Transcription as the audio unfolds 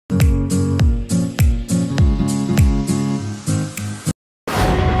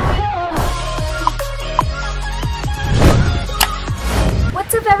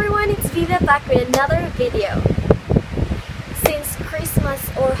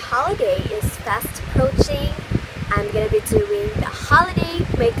holiday is fast approaching, I'm gonna be doing the holiday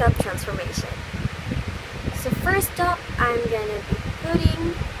makeup transformation. So first up, I'm gonna be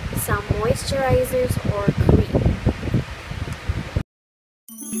putting some moisturizers or cream.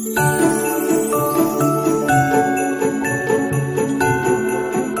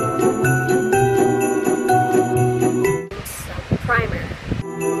 Some primer.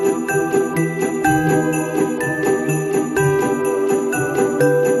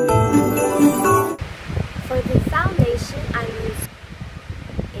 For the foundation, I use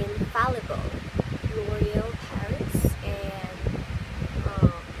Infallible L'Oreal Paris, and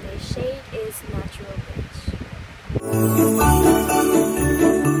the shade is Natural Beige.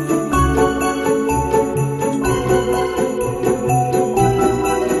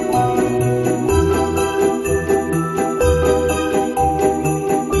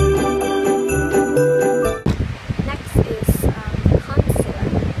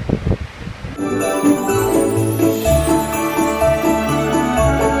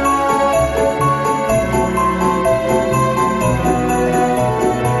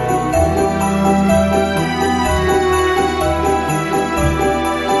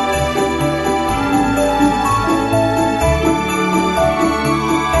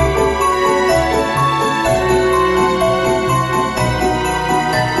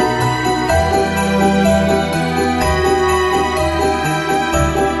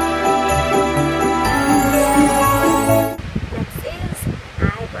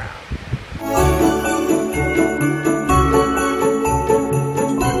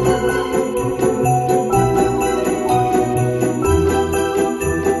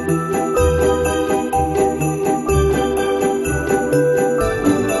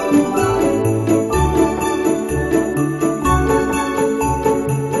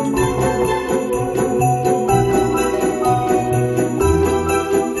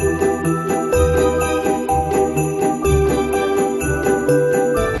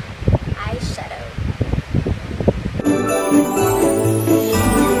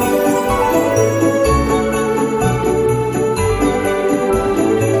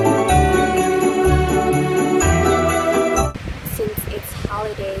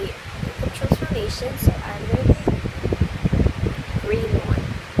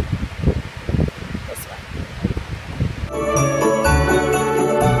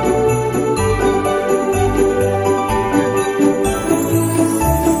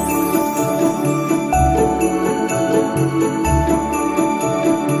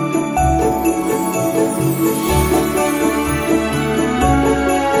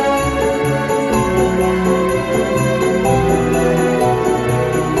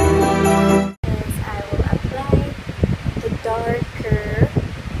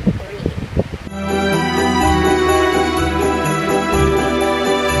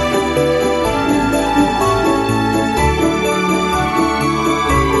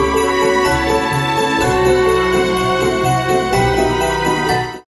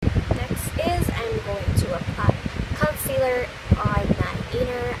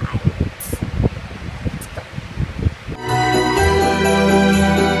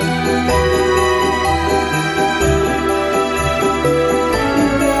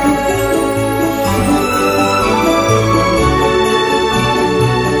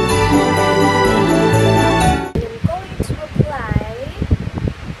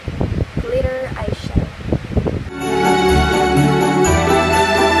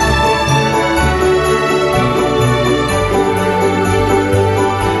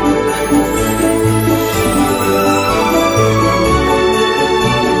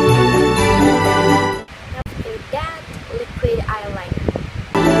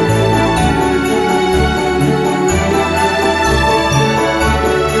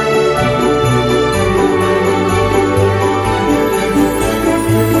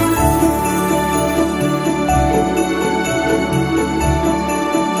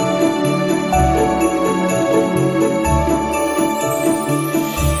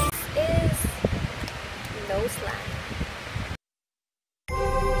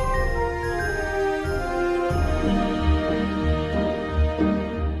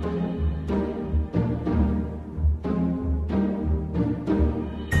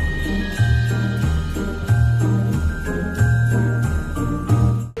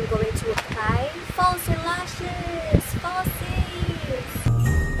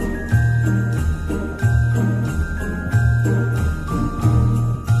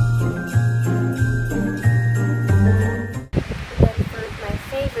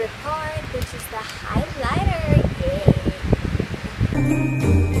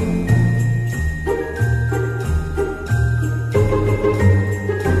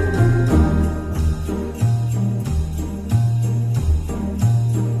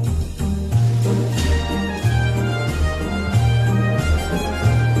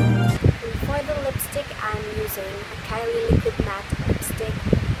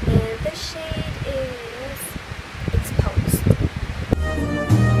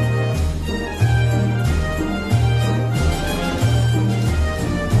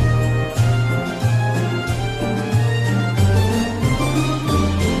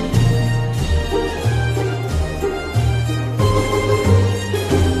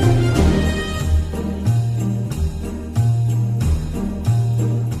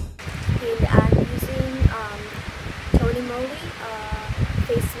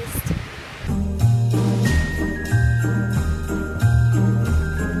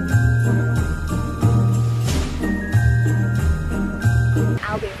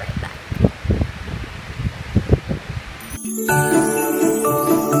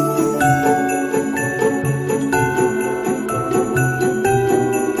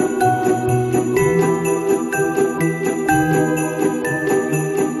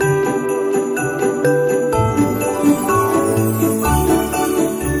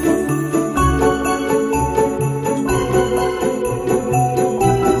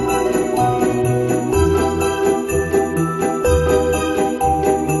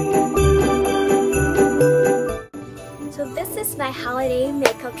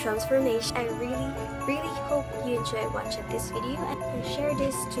 makeup transformation. I really hope you enjoy watching this video and share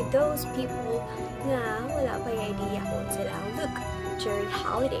this to those people na wala pa yung idea kung sila ang look during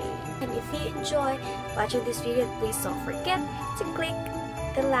holiday. And if you enjoy watching this video, please don't forget to click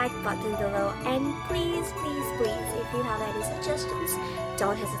the like button below, and please if you have any suggestions,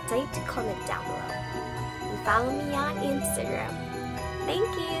 don't hesitate to comment down below. And follow me on Instagram. Thank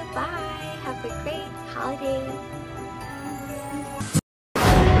you, bye, have a great holiday.